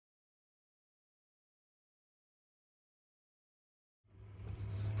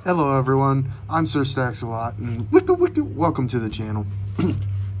Hello everyone, I'm Sir Stacks-A-Lot, and welcome to the channel.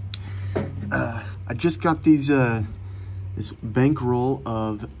 I just got these this bankroll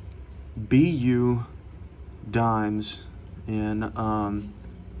of BU dimes and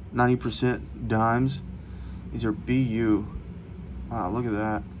 90% dimes. These are BU. Wow, look at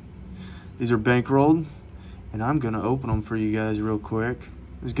that. These are bankrolled, and I'm gonna open them for you guys real quick.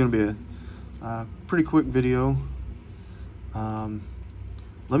 This is gonna be a pretty quick video.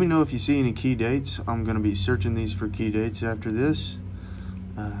 Let me know if you see any key dates. I'm going to be searching these for key dates after this.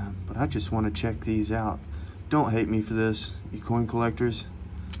 But I just want to check these out. Don't hate me for this, you coin collectors.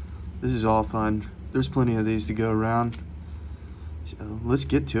 This is all fun. There's plenty of these to go around. So let's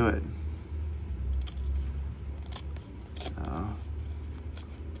get to it.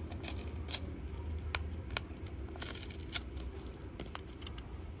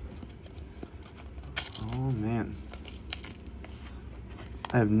 Oh man.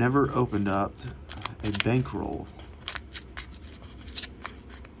 I have never opened up a bankroll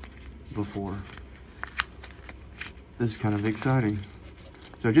before. This is kind of exciting.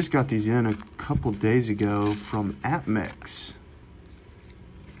 So I just got these in a couple days ago from APMEX.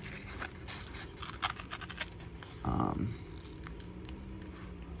 I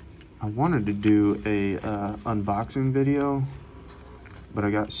wanted to do a unboxing video, but I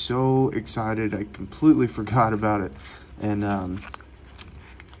got so excited I completely forgot about it. And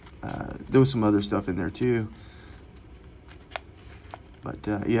there was some other stuff in there too. But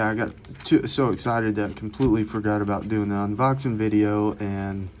yeah, I got so excited that I completely forgot about doing the unboxing video.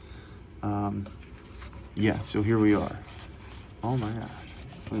 And yeah, so here we are. Oh my gosh,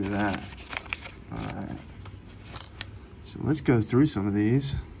 look at that. All right, so let's go through some of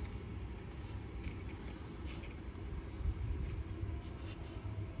these.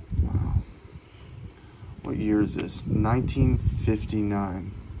 Wow, what year is this?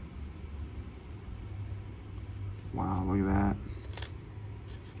 1959. Wow, look at that.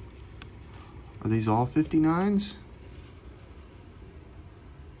 Are these all 59s?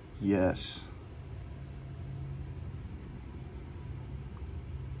 Yes.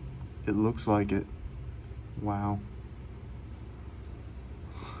 It looks like it. Wow.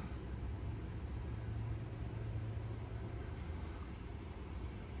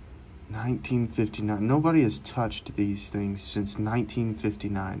 $1959. Nobody has touched these things since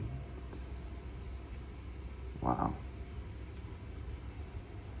 1959. Wow.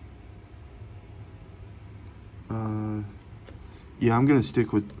 Yeah, I'm gonna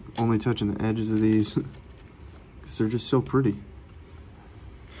stick with only touching the edges of these because they're just so pretty.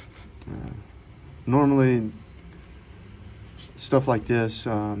 Normally, stuff like this,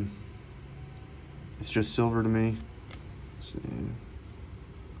 it's just silver to me. So,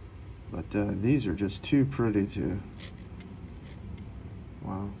 but these are just too pretty to.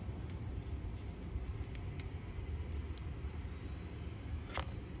 Wow.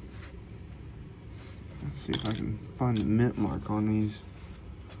 Let's see if I can find the mint mark on these.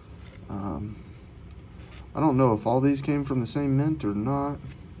 I don't know if all these came from the same mint or not.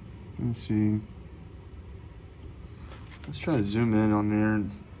 Let's see. Let's try to zoom in on there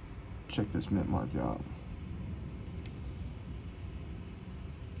and check this mint mark out.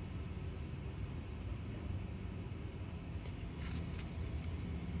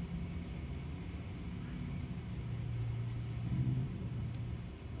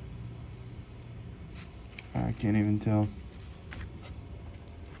 I can't even tell.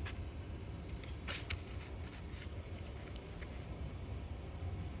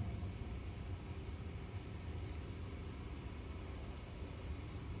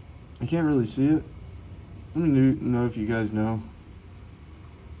 I can't really see it. Let me know if you guys know.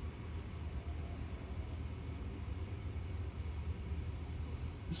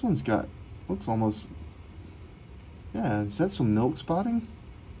 This one's got, looks almost, yeah, is that some milk spotting?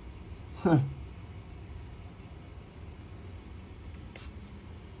 Huh.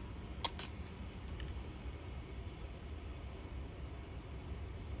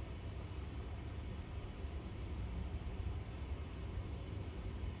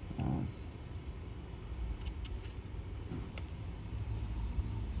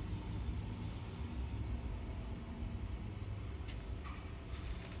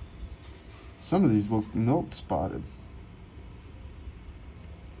 Some of these look milk spotted.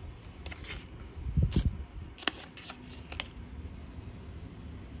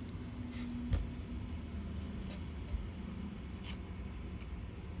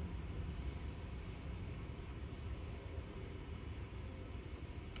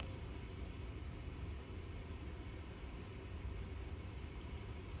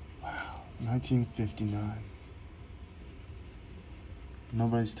 Wow, 1959.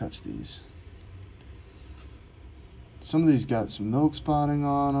 Nobody's touched these. Some of these got some milk spotting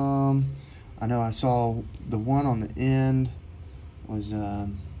on them. I know I saw the one on the end was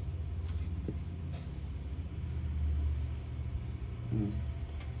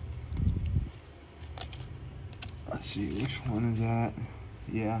let's see, which one is that?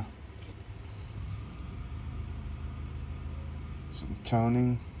 Yeah. Some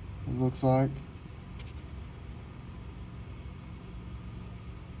toning, it looks like.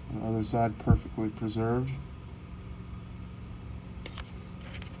 On the other side, perfectly preserved.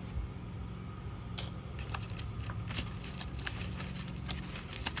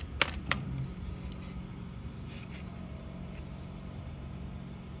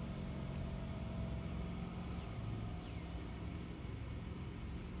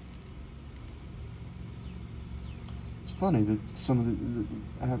 It's funny that some of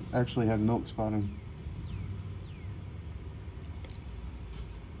the actually have milk spotting.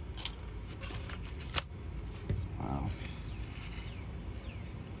 Wow.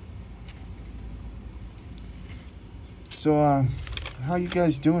 So, how you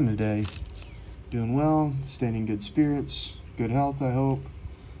guys doing today? Doing well? Staying in good spirits? Good health, I hope.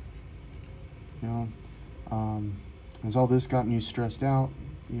 You know, has all this gotten you stressed out?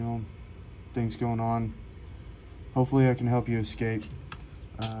 You know, things going on? Hopefully I can help you escape.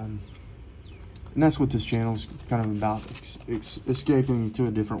 And that's what this channel is kind of about, escaping to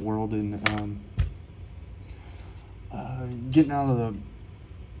a different world and getting out of the,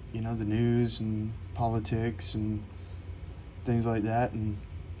 you know, the news and politics and things like that, and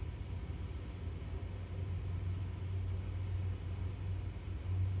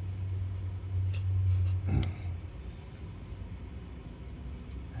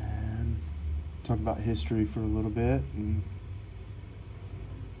talk about history for a little bit. And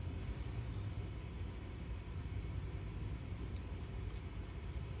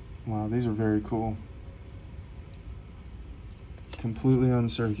wow, these are very cool. Completely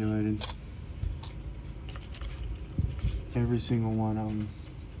uncirculated. Every single one of them.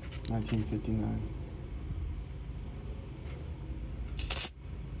 1959.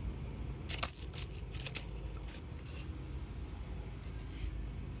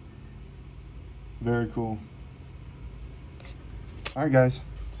 Very cool. All right, guys.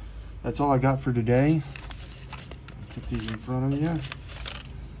 That's all I got for today. Put these in front of you.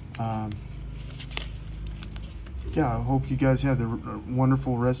 Yeah, I hope you guys have the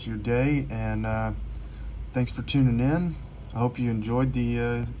wonderful rest of your day, and thanks for tuning in. I hope you enjoyed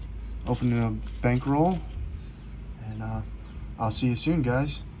the opening of Bankroll, and I'll see you soon,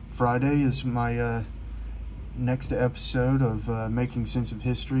 guys. Friday is my next episode of Making Sense of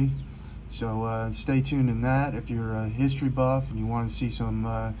History, so stay tuned in that. If you're a history buff and you want to see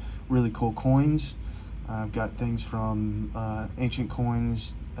some really cool coins, I've got things from ancient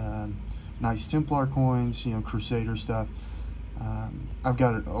coins, Knights Templar coins, you know, Crusader stuff. I've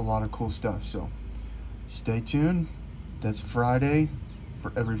got a lot of cool stuff, so stay tuned. That's Friday,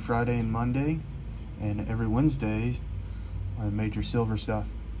 for every Friday and Monday, and every Wednesday, major silver stuff.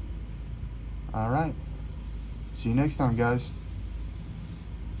 All right. See you next time, guys.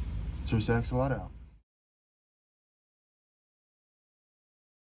 Sir Sax-a-Lot out.